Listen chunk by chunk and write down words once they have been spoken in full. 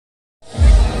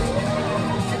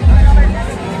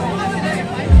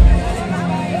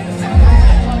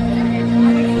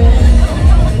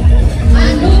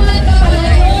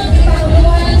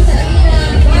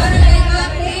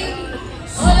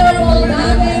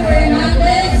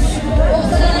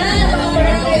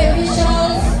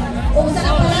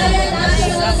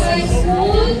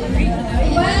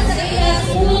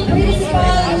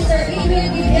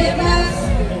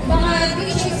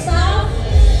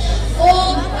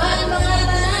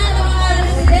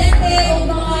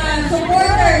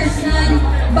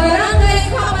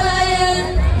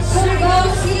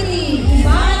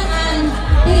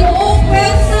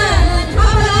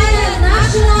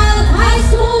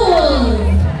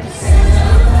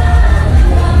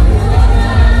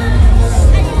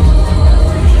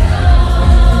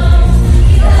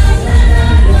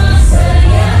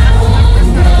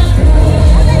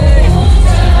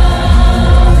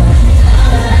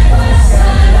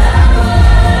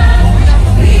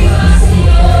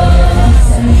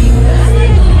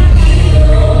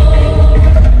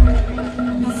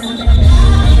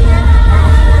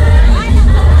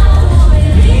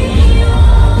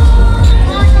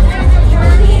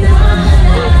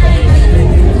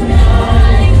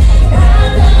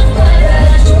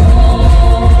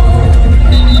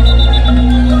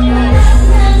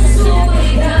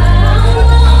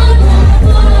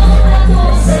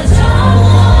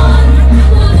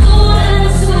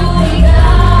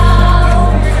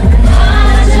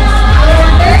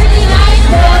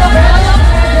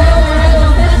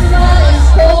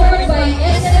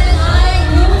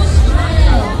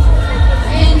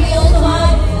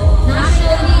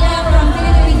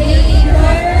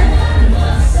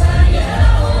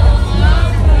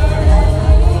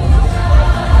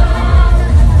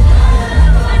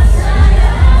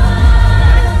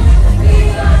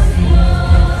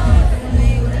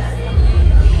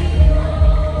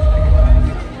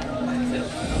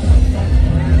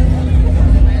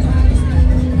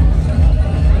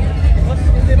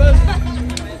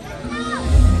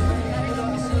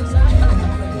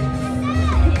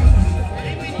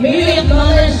we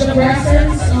acknowledge the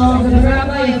presence of the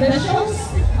barangay officials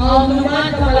of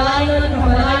BONOK-BONOK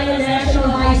National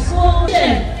High School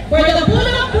for the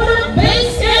BONOK-BONOK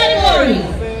base category.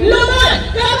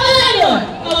 BONOK-BONOK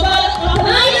of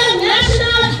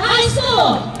National High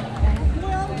School.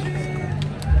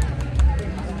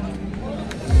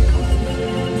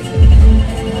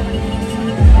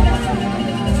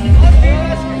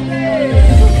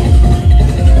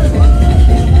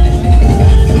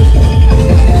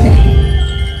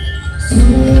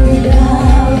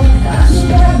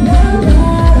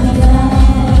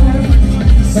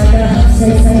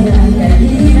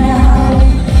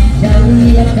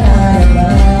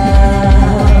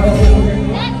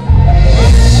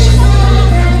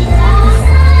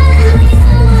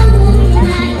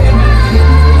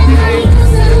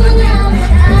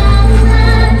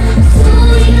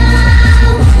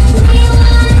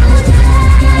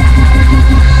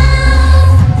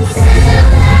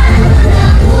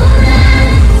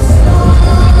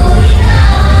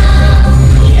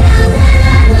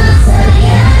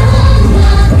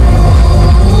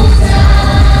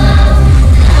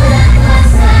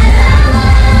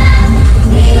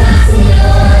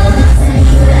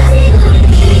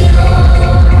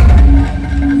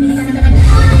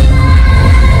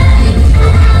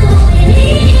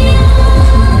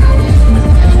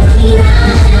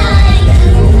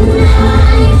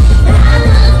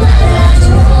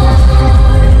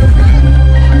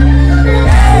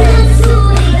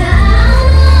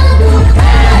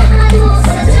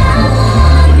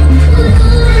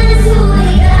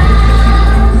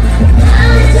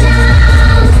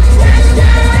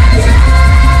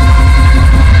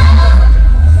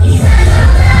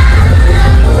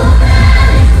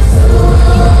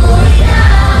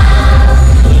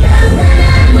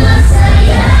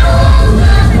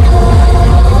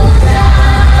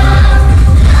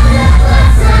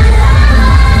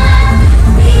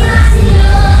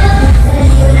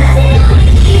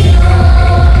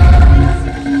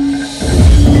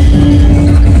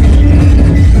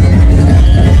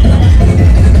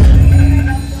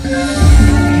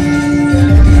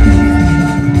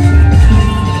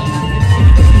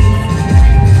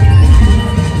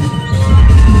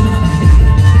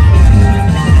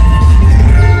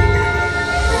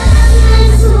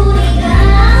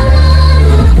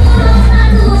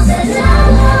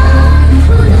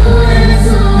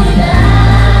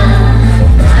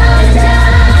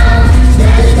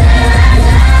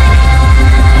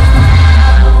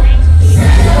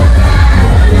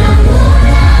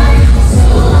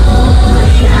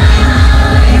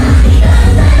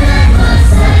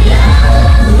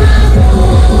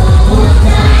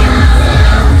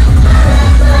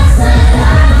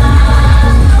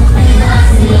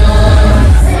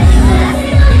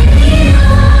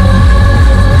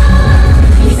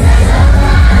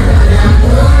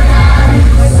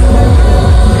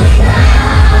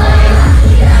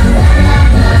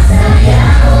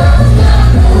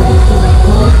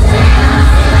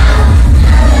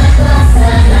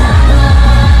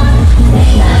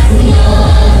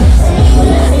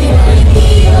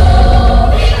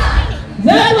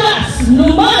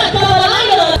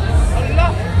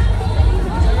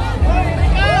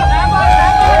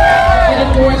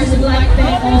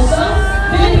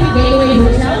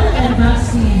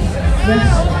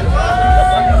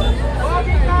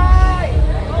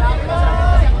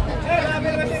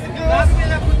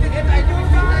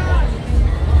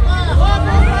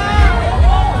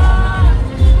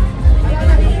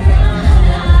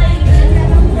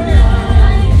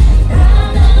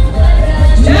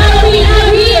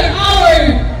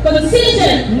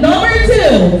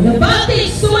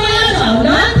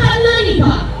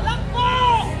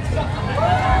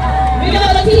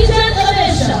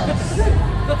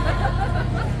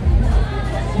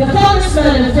 The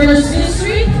Congressman of 1st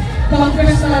District,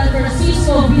 Congressman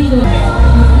Francisco Vino.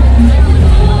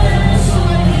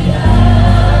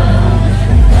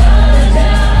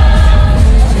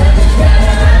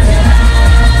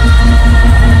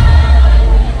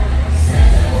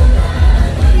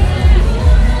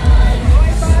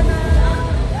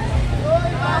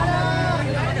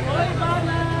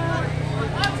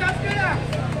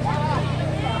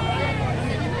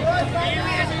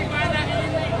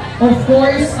 Of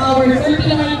course, our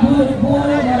 39th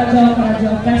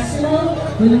BONOK-BONOK Festival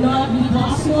will not be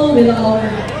possible without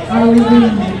our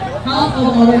help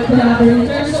of our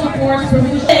collaborators, of course,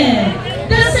 provision.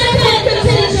 The second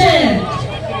contingent,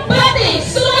 Batik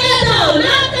Sumayadaw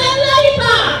ng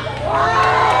Kanlaipa!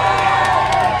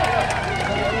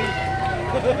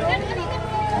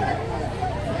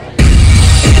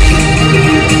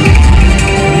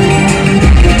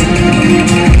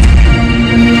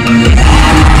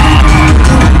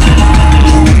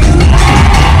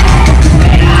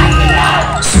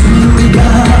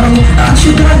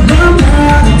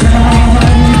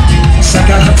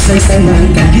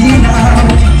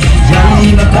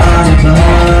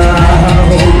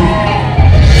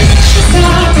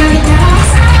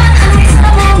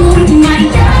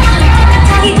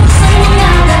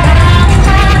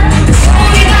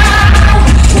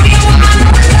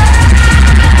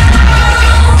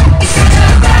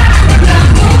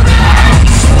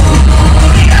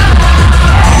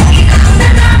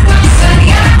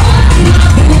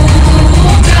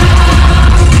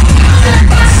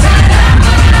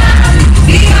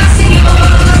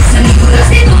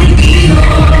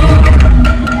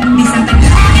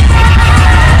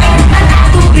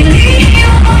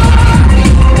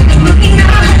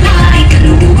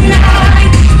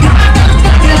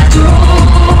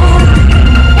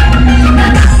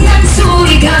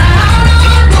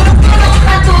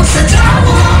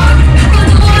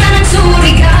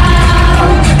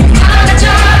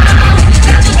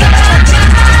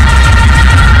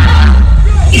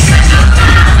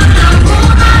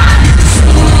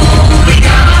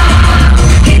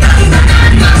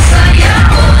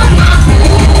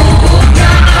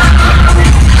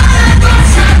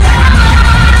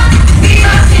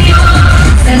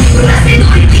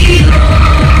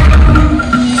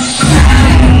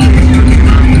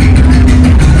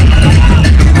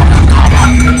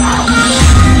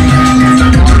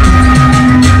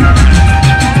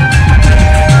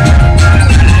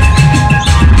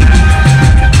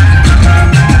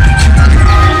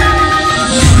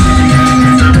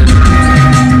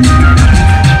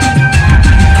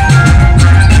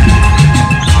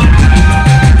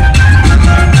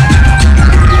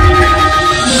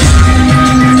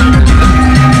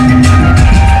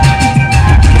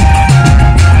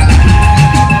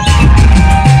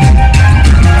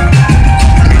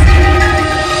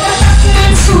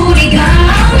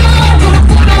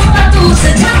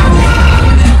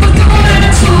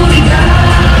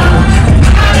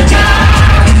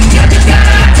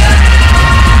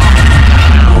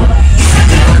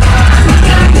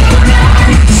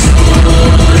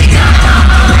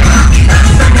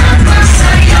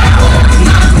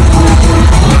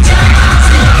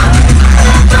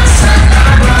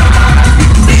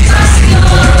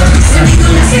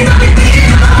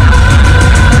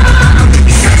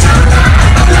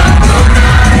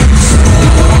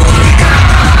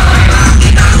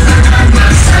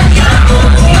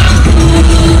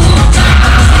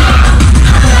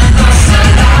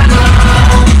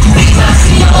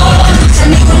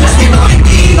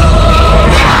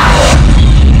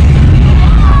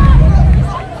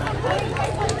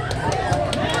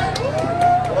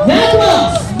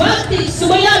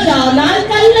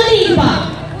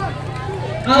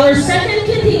 Our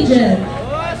second contingent.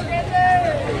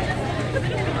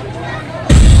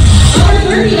 Our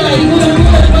 39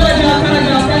 BONOK-BONOK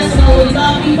Festival would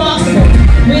not be possible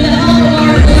with the help of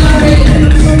our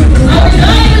collaborators. Our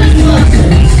diamond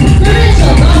sponsors,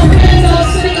 Provincial Government of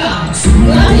Surigao,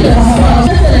 Lapidas of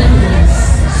the Philippines,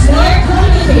 Smart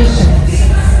Communications,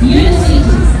 Unicity,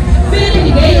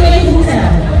 Philippine Gateway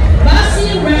Hotel,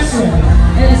 Basin Restaurant,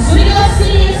 and Surigao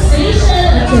City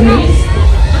Station at the race.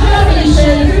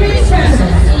 Accommodation to its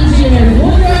president, Engineer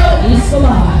Woodrow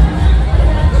Escobar.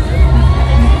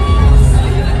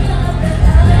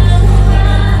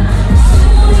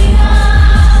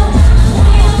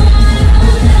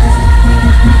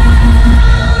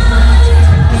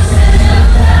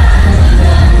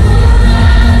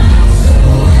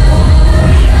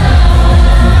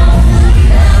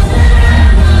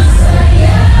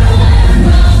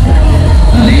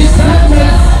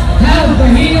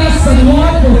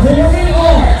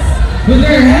 With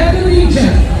their head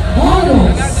collegiate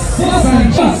honors,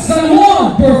 San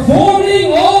Juan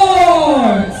Performing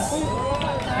Arts.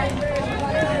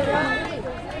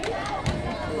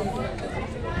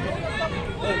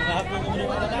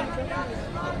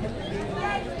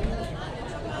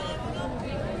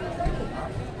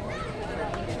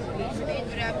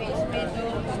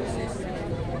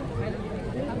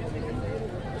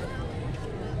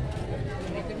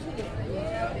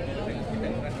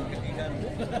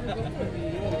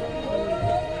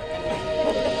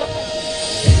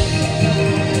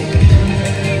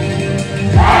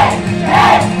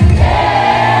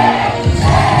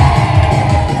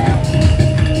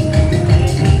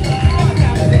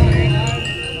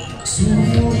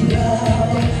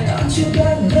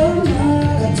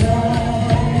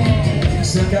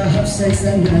 Sa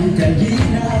kahapsaysan ng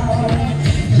kalinaw,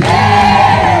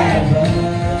 yabaw.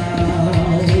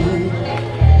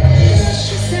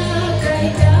 Sa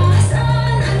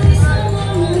kaitasan, ang isang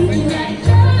mong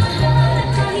inailahan,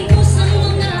 kahigos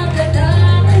ang mga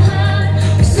katauhan.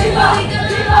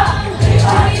 Surigao,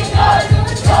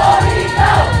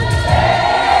 Surigao,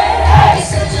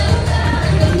 isa dyan ang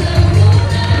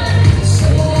panglamunan.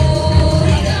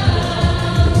 Surigao,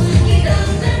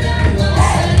 kitang tanan mo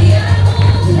sa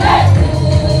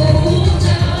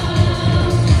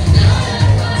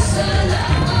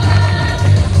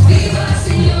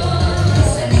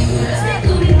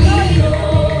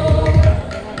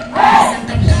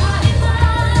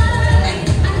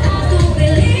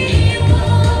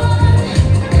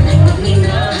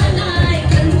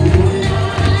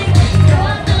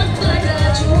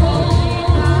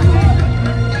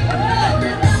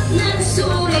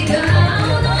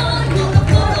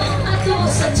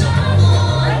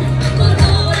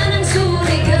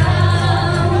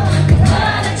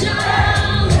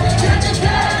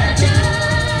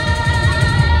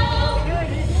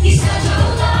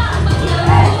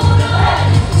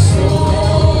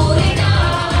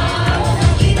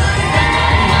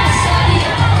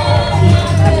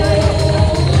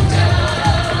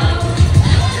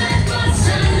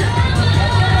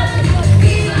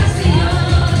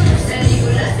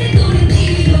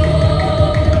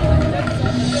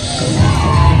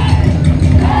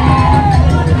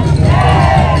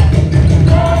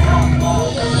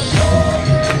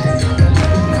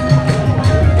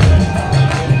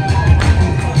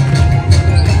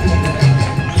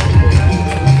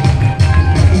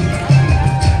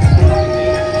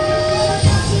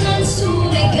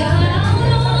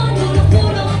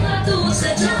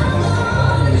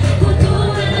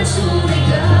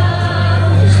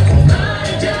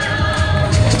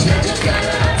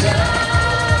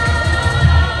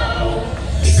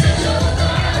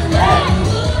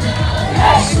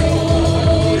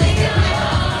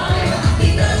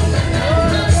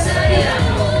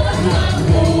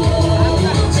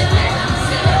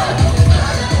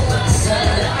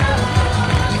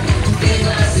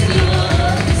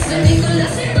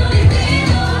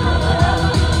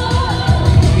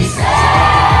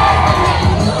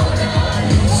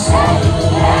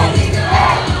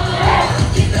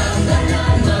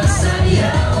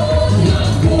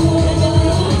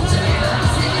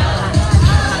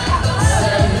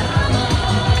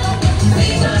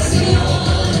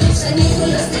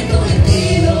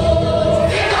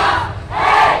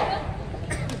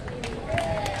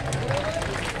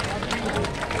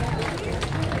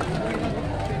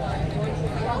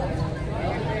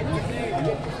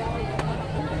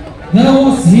That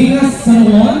was Higas San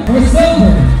Juan for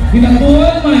silver,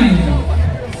 Pinatuan Mine,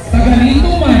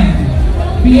 Taganito Mine,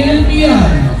 PNPI,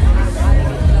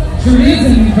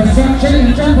 Tourism Infrastructure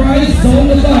Enterprise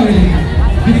Zone Authority,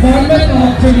 Department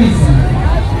of Tourism.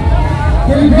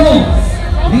 For bronze,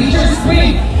 Nature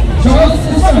Spring, Charles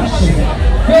Construction,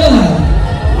 Philhealth,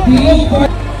 Tino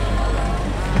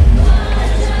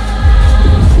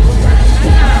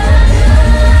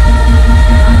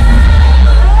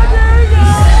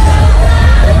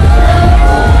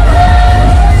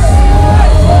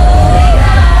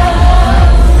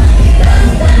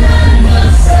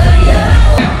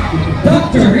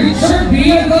Dr. Richard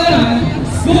B. Agalan,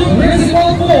 School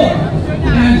Principal 4,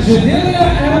 and Judelia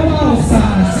M. Alsa,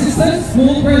 Assistant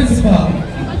School Principal,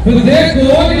 with their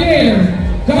coordinator,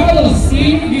 Carlos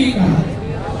E. Mugica,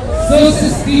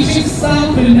 Associate Teaching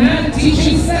Staff and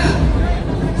Non-Teaching Staff.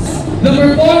 The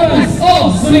performance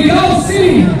of Surigao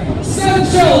City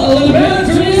Central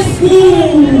Elementary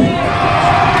School.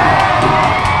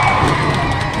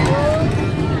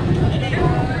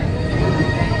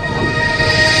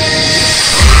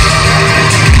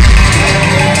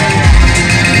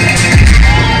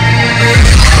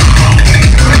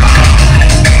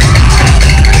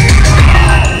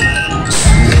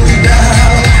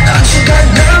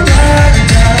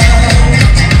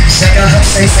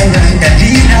 Say-sayang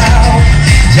kalinaw,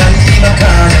 yang di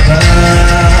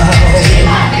makalabaw.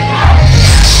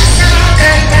 Sa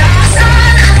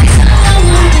kaitasan, ang isang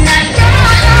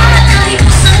ginagawa, ang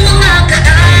ibus ng mga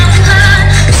katauhan.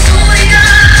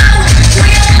 Surigao,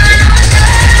 tuyong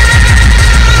anondaw.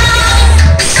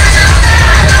 Isa na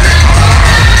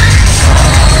kalagawan,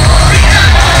 Surigao.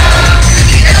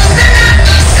 Ikaw ka lang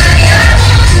ang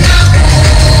sayawang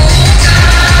maputa.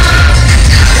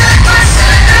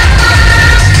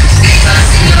 Nagpasalamat, viva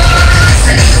Señor,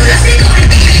 sa likulas ni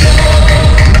Doritigo.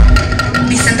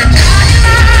 Isang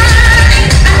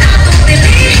taglayan, ang atong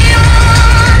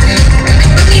relihiyon.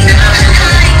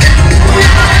 Pag-inahalay,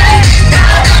 kanulay,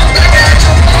 dagang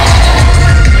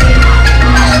pagkatuon.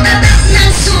 Ang tatak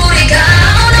ng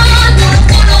Surigao, noon,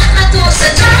 punong-puno na to sa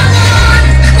Jamon.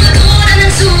 Kultura ng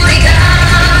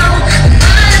Surigao,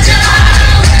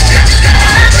 Malajaw,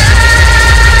 Kajagajaw.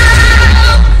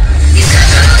 Isa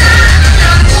kalutan ang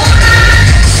lampunan,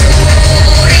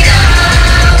 Surigao.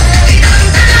 Kitang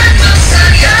tanan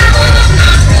magsayawang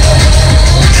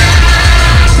maputa.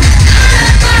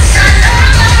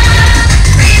 Nagpasalamat,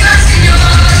 viva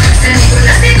Señor, sa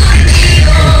likulas ni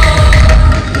Doritigo.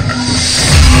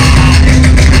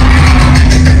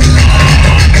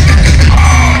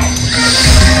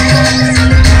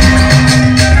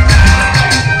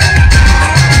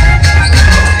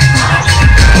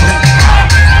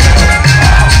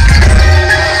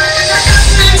 Tatak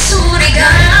ng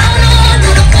Surigao, noon,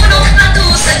 punong-puno na to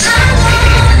sa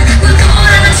Jamon.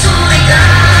 Kultura ng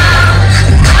Surigao,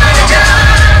 Malajaw,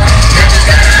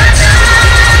 Kajagajaw.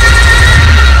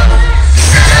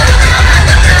 Isa kalutan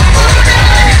ang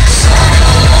lampunan,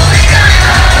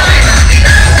 Surigao.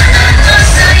 Kitang tanan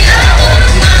magsayawang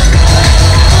maputa.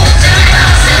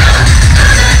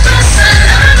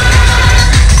 Nagpasalamat,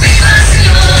 viva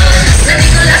Señor, sa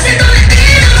likulas ni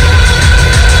Doritigo.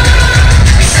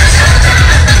 Isa kalutan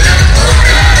ang lampunan,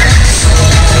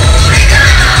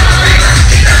 Surigao.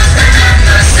 Kitang tanan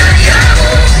magsayawang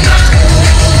maputa.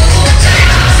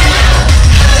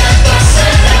 Nagpasalamat,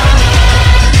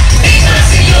 viva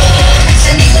Señor,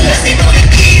 sa likulas ni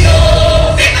Doritigo.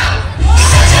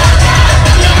 Isa kalutan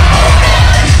ang lampunan,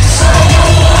 Surigao.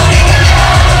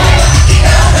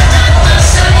 Kitang tanan magsayawang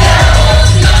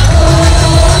maputa. Nagpasalamat,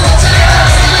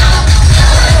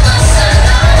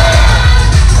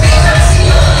 viva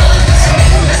Señor, sa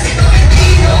likulas ni Doritigo.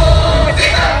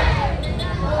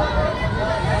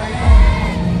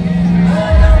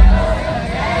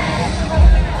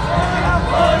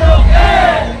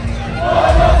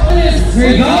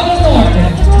 Regalo Norte,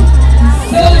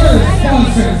 Silver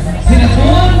Sponsors,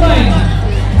 Sinatuan Mine,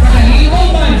 Tagalito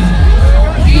Mine,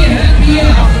 PNPL,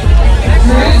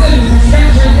 Tourism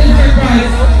Structured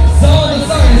Enterprise, Sol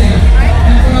Authority,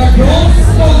 and for our bronze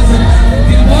sponsors,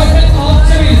 Department of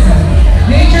Tourism,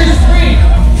 Nature Spring,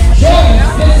 Joyce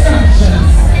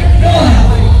Constructions,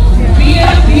 Philhealth,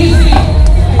 PNPC,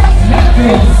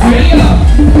 Metro Radio,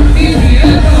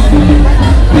 TCL Company,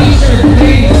 T-shirt,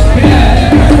 Place, Bed,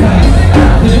 Enterprise,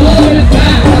 Development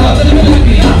Bank of the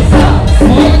Philippines,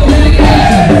 Smart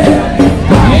Communications,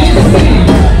 Community City,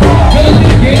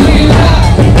 Philippine Gaming Lab,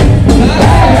 Black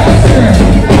Restaurant,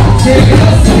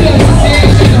 Surigao City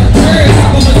Association of Tourist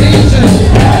Accommodation,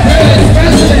 Tourist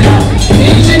President,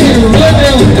 Engineer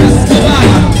Rodel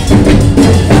Escobar.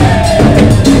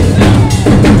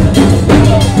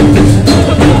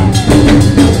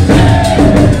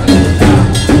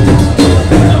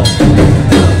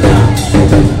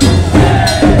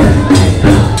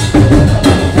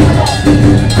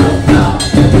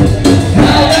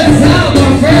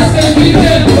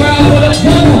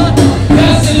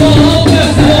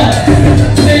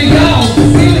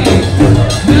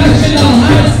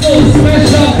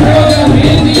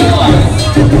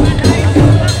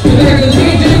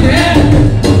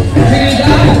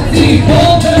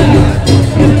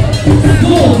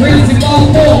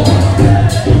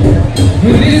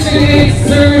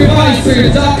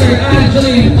 Supervisor Dr.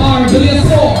 Angeline R.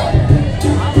 Villasor,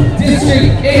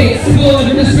 District 8 School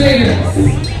Administrators,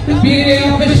 PTA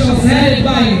officials headed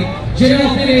by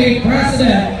General PTA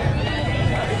President,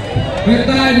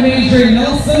 Retired Major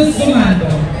Nelson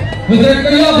Sumando, with their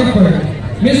choreographer,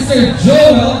 Mr.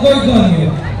 Joel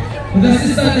Gorgonio, with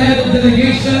Assistant Head of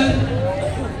Delegation,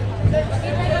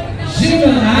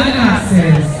 Julian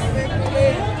Asses.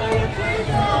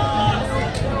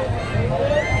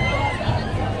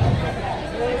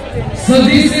 So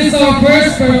this is our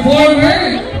first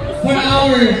performer for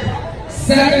our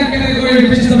second category,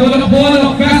 which is the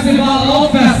BONOK-BONOK Festival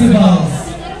of Festivals.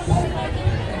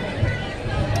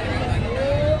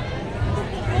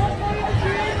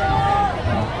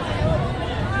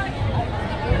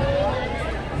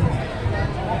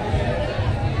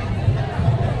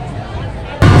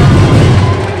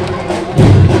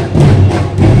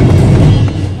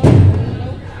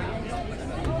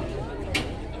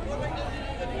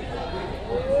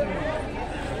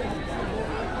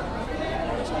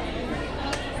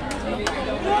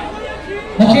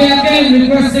 Okay, again,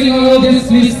 requesting all audience,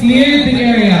 please clear the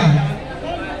area.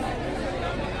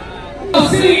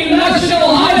 City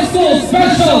National High School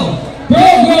Special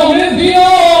Program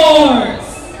Review!